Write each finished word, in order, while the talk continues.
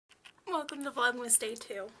Welcome to Vlogmas Day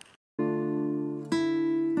 2.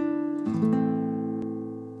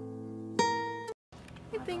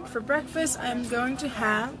 I think for breakfast I'm going to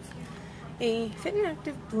have a Fit and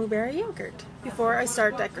Active blueberry yogurt before I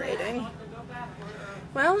start decorating.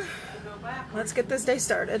 Well, let's get this day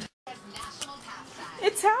started.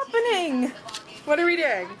 It's happening! What are we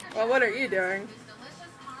doing? Well, what are you doing?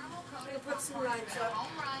 Put some lights up.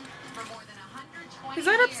 Is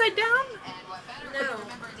that upside down? No.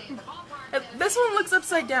 This one looks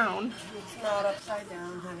upside down. It's not upside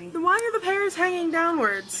down, honey. Then why are the pears hanging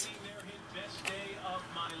downwards?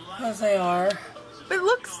 Because they are. It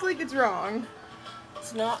looks like it's wrong.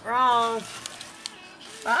 It's not wrong.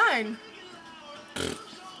 Fine.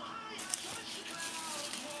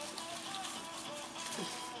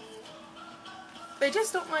 They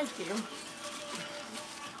just don't like you.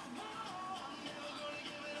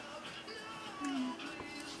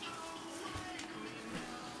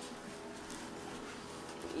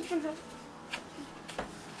 You can have...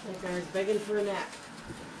 That guy's begging for a nap.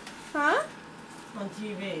 Huh? On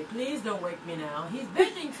TV. Please don't wake me now. He's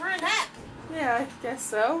begging for a nap. Yeah, I guess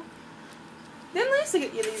so. Didn't Lisa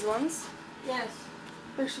get you these ones? Yes.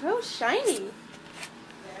 They're so shiny.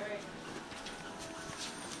 Very.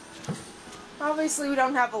 Obviously we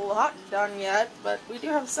don't have a lot done yet, but we do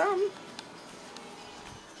have some.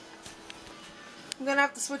 I'm gonna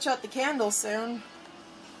have to switch out the candles soon.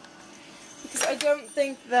 Because I don't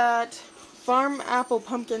think that farm apple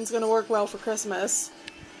pumpkin's gonna work well for Christmas.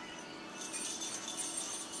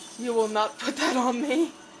 You will not put that on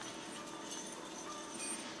me.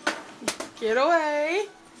 Get away.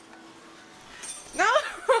 No!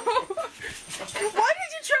 Why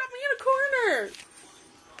did you trap me in a corner?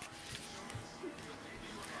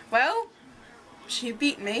 Well, she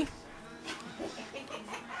beat me.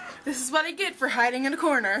 This is what I get for hiding in a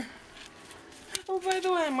corner. Oh, by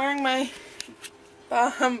the way, I'm wearing my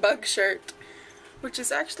humbug shirt, which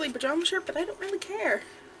is actually a pajama shirt, but I don't really care.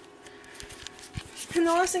 And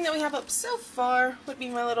the last thing that we have up so far would be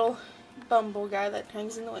my little bumble guy that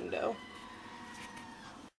hangs in the window.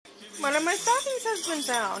 One of my stockings has been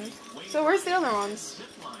found. So where's the other ones?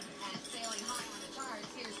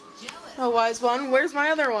 Oh, wise one. Where's my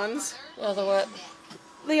other ones? Other what?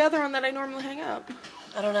 The other one that I normally hang up.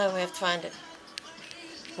 I don't know. We have to find it.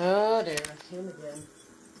 Oh dear. Him again.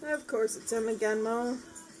 Of course it's him again, Mo.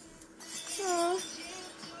 Oh,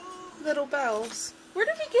 little bells. Where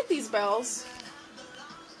did we get these bells?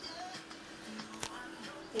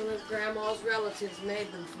 One of Grandma's relatives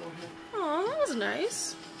made them for him. Oh, that was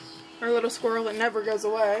nice. Our little squirrel that never goes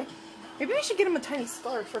away. Maybe we should get him a tiny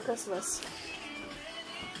scarf for Christmas.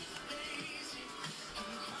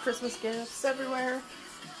 Christmas gifts everywhere.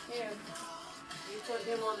 Yeah. You put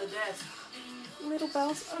him on the desk. Little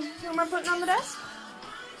bells. Oh, who am I putting on the desk?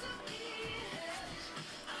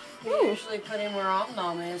 We Ooh. usually put him where Om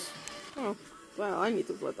Nom is. Oh, well, I need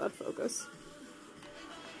to let that focus.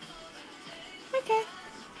 Okay.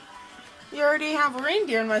 You already have a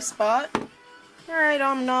reindeer in my spot. Alright,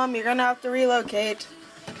 Om Nom, you're gonna have to relocate.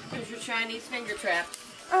 Here's your Chinese finger traps.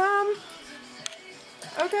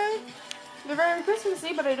 Okay. They're very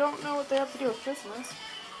Christmassy, but I don't know what they have to do with Christmas.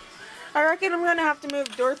 I reckon I'm gonna have to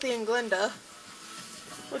move Dorothy and Glinda.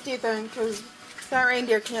 What do you think? Because that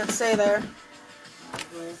reindeer can't stay there.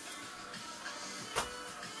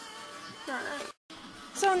 Alright.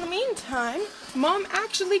 So in the meantime, Mom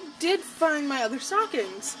actually did find my other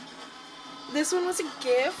stockings. This one was a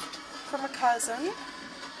gift from a cousin.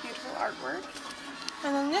 Beautiful artwork.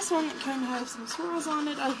 And then this one that kind of has some swirls on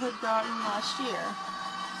it I had gotten last year.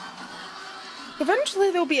 Eventually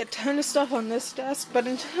there'll be a ton of stuff on this desk, but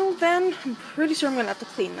until then, I'm pretty sure I'm going to have to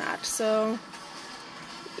clean that. So,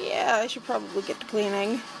 yeah, I should probably get to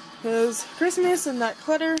cleaning. Because Christmas and that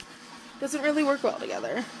clutter doesn't really work well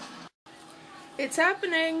together. It's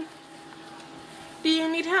happening. Do you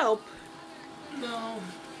need help? No.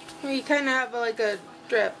 Well, you kind of have like a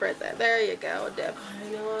drip right there. There you go, a dip. I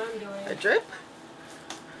know what I'm doing. A drip?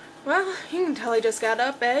 Well, you can tell he just got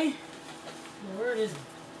up, eh? The word is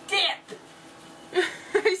dip.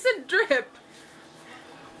 I said drip.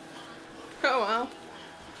 Oh well.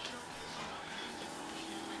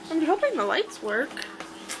 I'm hoping the lights work.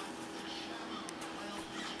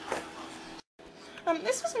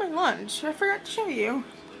 This was my lunch. I forgot to show you.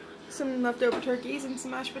 Some leftover turkeys and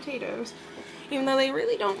some mashed potatoes. Even though they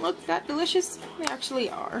really don't look that delicious, they actually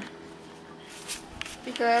are.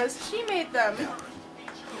 Because she made them.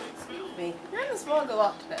 Excuse me. You're in this vlog a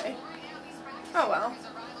lot today. Oh well.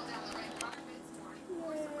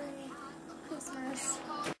 Yay. Christmas.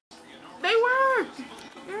 They worked!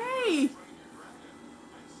 Yay!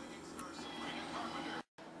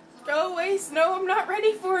 Go away, Snow. I'm not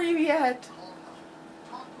ready for you yet.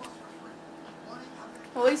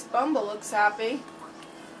 At least Bumble looks happy.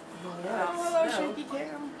 Yeah, Oh, hello, Snow. Shaky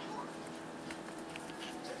Cam.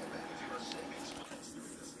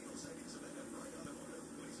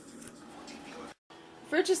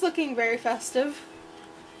 Fridge is looking very festive.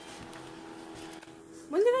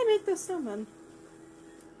 When did I make this snowman?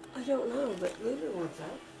 I don't know, but Lulu wants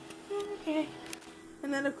that. Okay.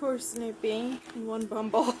 And then, of course, Snoopy and one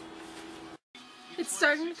Bumble. It's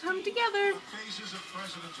starting to come together. The faces of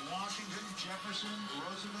Presidents Washington, Jefferson,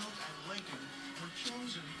 Roosevelt, and Lincoln were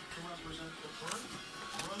chosen to represent the birth,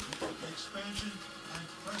 growth, expansion,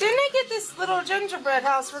 and Didn't I get this little gingerbread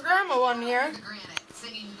house for Grandma one year? Granite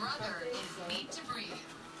singing Brother is Made to Breathe.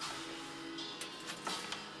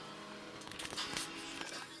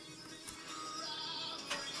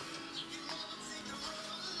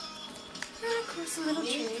 And of course, a little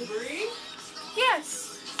tree. Breathe? Yes,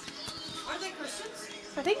 Are they Christians?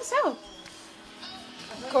 I think so.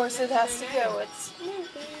 Of course, it has to go.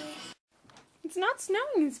 It's not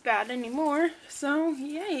snowing as bad anymore, so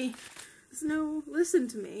yay. Snow, listen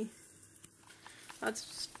to me. That's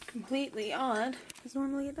just completely odd, because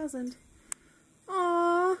normally it doesn't.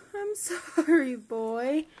 Aw, I'm sorry,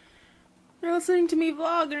 boy. You're listening to me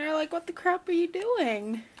vlog, and you're like, what the crap are you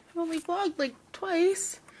doing? I've only vlogged like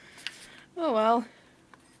twice. Oh well.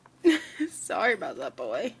 Sorry about that,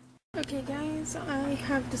 boy. Okay guys, I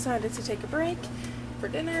have decided to take a break for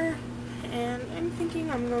dinner, and I'm thinking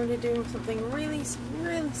I'm going to do something really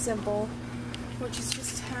simple, which is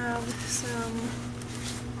just have some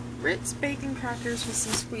Ritz bacon crackers with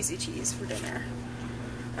some squeezy cheese for dinner.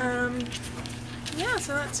 Yeah,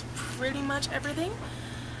 so that's pretty much everything.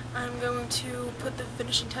 I'm going to put the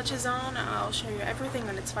finishing touches on. I'll show you everything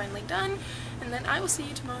when it's finally done, and then I will see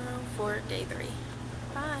you tomorrow for day 3.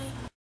 Bye!